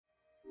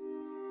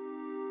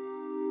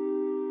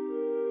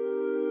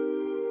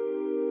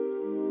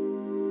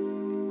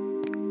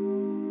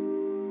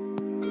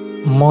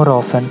More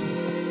often,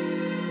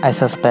 I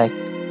suspect,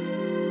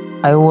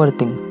 I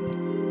overthink,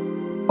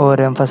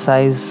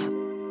 overemphasize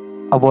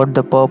about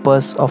the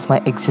purpose of my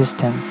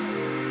existence,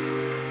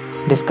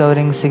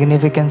 discovering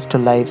significance to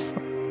life,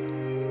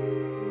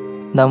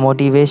 the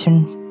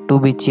motivation to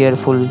be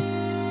cheerful,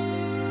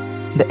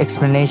 the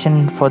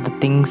explanation for the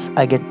things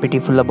I get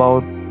pitiful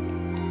about.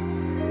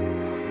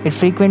 It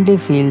frequently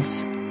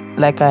feels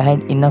like I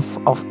had enough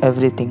of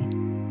everything.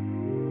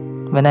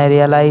 When I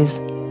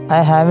realize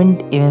I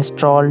haven't even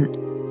strolled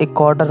a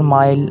quarter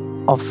mile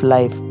of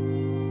life.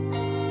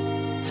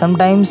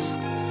 Sometimes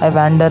I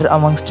wander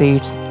among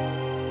streets,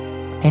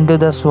 into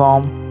the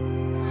swarm,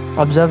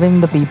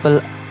 observing the people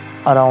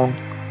around,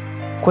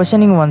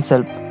 questioning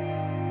oneself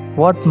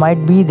what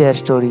might be their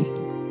story.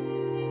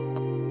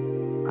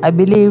 I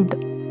believed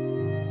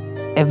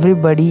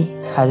everybody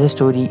has a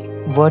story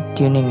worth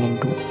tuning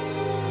into,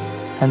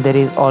 and there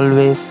is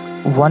always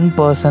one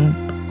person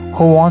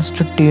who wants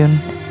to tune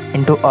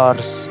into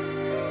ours.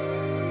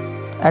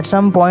 At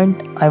some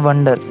point, I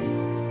wonder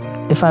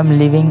if I'm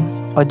living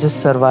or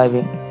just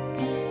surviving.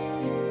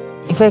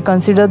 If I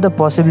consider the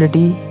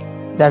possibility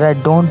that I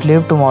don't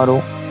live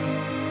tomorrow,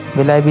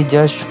 will I be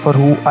judged for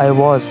who I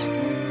was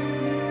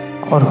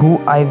or who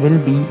I will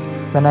be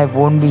when I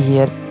won't be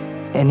here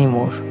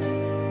anymore?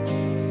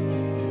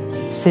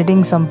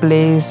 Sitting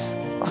someplace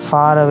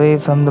far away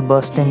from the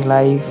bustling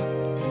life,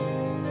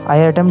 I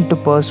attempt to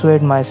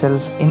persuade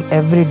myself in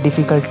every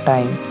difficult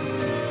time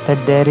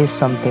that there is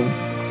something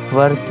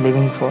worth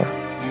living for.